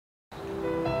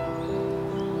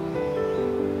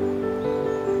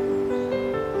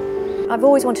I've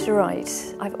always wanted to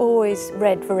write. I've always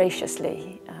read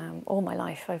voraciously all my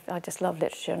life. I just love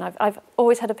literature, and I've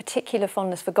always had a particular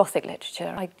fondness for Gothic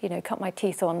literature. I cut my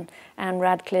teeth on Anne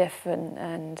Radcliffe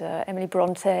and Emily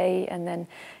Bronte, and then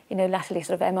latterly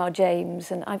sort of M.R.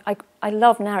 James. And I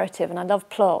love narrative, and I love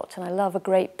plot, and I love a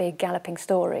great big galloping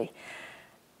story.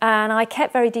 And I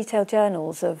kept very detailed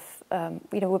journals of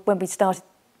when we started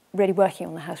really working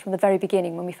on the house from the very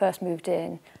beginning, when we first moved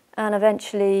in, and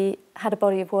eventually had a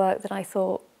body of work that I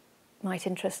thought might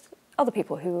interest other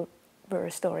people who were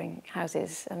restoring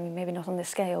houses. I mean, maybe not on this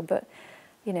scale, but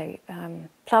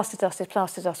plaster dust is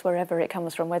plaster dust wherever it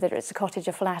comes from, whether it's a cottage,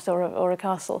 a flat, or a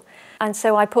castle. And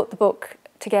so I put the book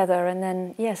together, and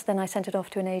then then I sent it off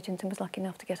to an agent and was lucky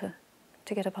enough to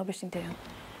get a publishing deal.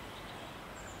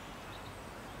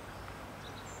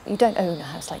 You don't own a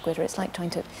house like Gwydir. It's like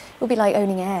it would be like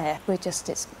owning air. We're just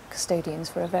its custodians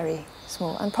for a very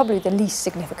small, and probably the least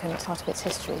significant part of its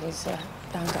history is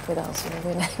bound up with us.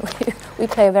 We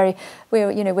play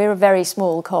we're a very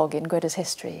small cog in Gwydir's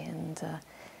history, and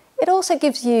it also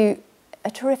gives you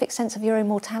a terrific sense of your own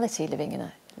mortality living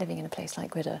in a place like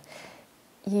Gwydir.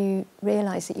 You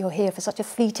realise that you're here for such a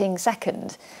fleeting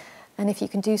second, and if you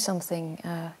can do something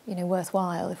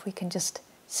worthwhile, if we can just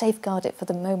safeguard it for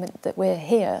the moment that we're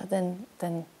here, then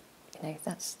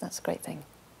that's a great thing.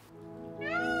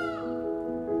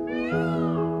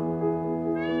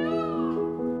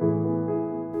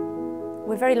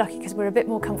 We're very lucky because we're a bit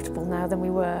more comfortable now than we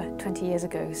were 20 years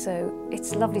ago, so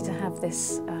it's lovely to have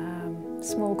this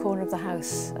small corner of the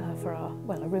house for a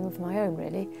room of my own,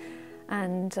 really.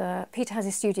 And Peter has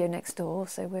his studio next door,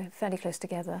 so we're fairly close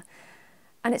together.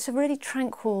 And it's a really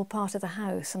tranquil part of the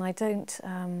house, and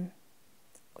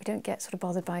we don't get sort of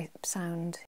bothered by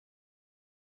sound.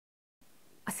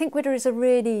 I think Gwydir is a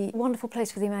really wonderful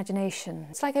place for the imagination.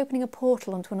 It's like opening a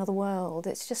portal onto another world.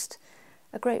 It's just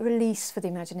a great release for the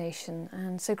imagination,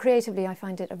 and so creatively I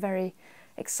find it a very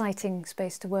exciting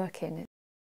space to work in.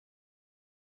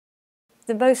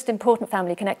 The most important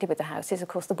family connected with the house is, of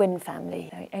course, the Wynn family,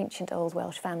 an ancient old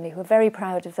Welsh family who are very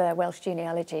proud of their Welsh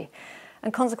genealogy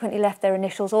and consequently left their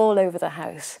initials all over the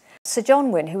house. Sir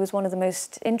John Wynn, who was one of the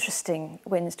most interesting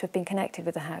Wynns to have been connected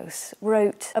with the house,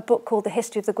 wrote a book called The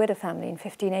History of the Gwydir Family in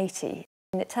 1580.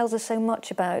 And it tells us so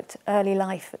much about early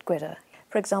life at Gwydir.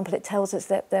 For example, it tells us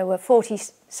that there were 40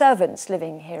 servants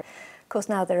living here. Of course,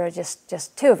 now there are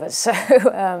just two of us, so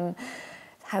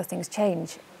how things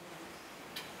change.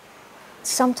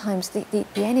 Sometimes the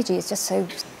energy is just so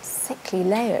thickly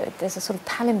layered. There's a sort of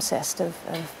palimpsest of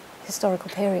historical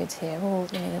periods here, all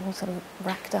they're all sort of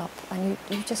racked up, and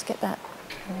you just get that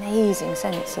amazing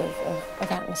sense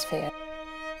of atmosphere.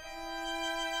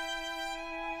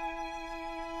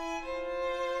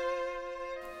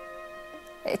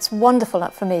 It's wonderful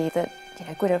for me that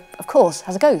Gwydir, of course,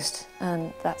 has a ghost,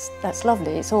 and that's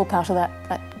lovely. It's all part of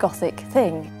that Gothic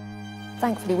thing.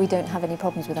 Thankfully, we don't have any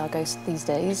problems with our ghosts these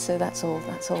days, so that's all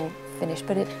finished.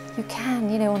 But you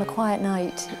can, on a quiet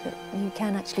night, you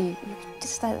can actually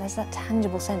there's that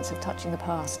tangible sense of touching the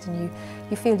past, and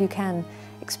you feel you can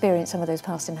experience some of those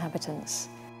past inhabitants.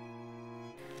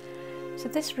 So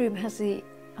this room has the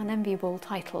unenviable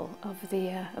title of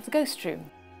the ghost room.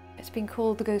 It's been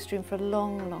called the ghost room for a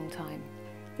long, long time.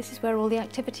 This is where all the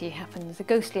activity happens, the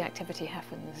ghostly activity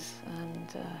happens, and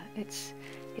it's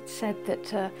said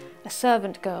that a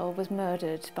servant girl was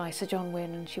murdered by Sir John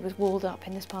Wynn, and she was walled up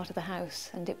in this part of the house,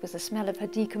 and it was the smell of her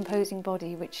decomposing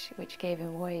body which gave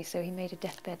him away. So he made a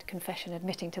deathbed confession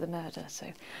admitting to the murder. So,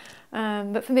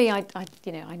 but for me, I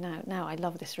now I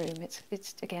love this room.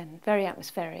 It's again very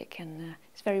atmospheric, and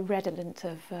it's very redolent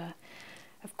of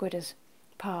Gwydir's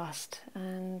past,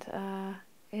 and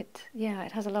it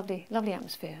has a lovely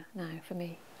atmosphere now for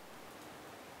me.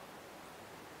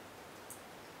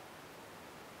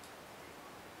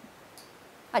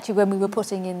 Actually, when we were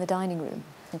putting in the dining room,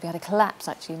 we had a collapse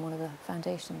actually in one of the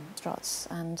foundation struts,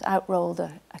 and out rolled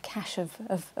a cache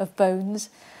of bones.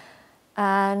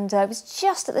 And it was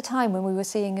just at the time when we were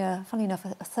seeing, funnily enough,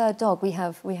 a third dog. We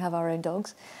have our own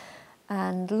dogs,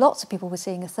 and lots of people were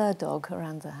seeing a third dog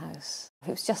around the house.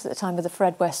 It was just at the time of the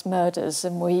Fred West murders,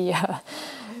 and we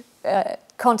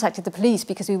contacted the police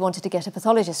because we wanted to get a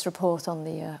pathologist's report on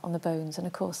the bones, and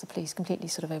of course the police completely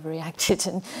sort of overreacted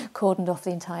and cordoned off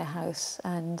the entire house.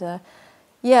 And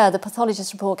the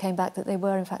pathologist's report came back that they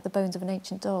were in fact the bones of an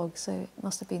ancient dog, so it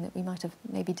must have been that we might have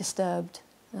maybe disturbed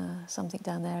something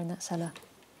down there in that cellar.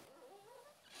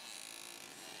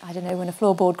 I don't know, when a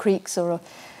floorboard creaks or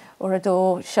a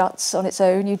door shuts on its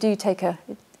own, you do take a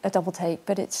double take,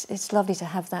 but it's lovely to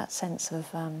have that sense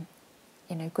of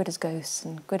Gwydir's ghosts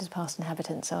and Gwydir's past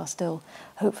inhabitants are still,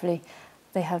 hopefully,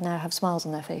 they now have smiles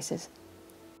on their faces.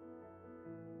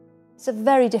 It's a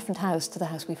very different house to the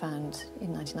house we found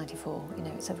in 1994. You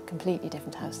know, it's a completely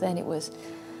different house. Then it was,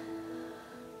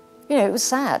 you know, it was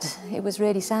sad. It was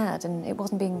really sad, and it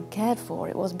wasn't being cared for.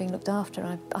 It wasn't being looked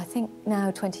after. I think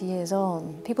now, 20 years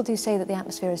on, people do say that the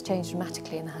atmosphere has changed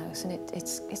dramatically in the house, and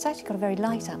it's actually got a very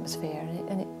light atmosphere,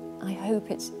 and I hope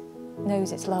it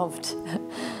knows it's loved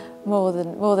more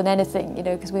than anything, you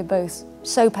know, because we're both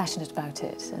so passionate about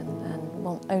it and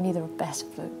want only the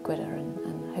best for Gwydir,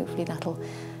 and hopefully that'll,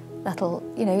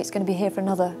 you know, it's going to be here for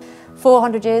another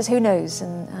 400 years, who knows,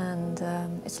 and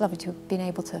it's lovely to have been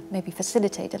able to maybe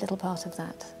facilitate a little part of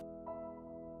that.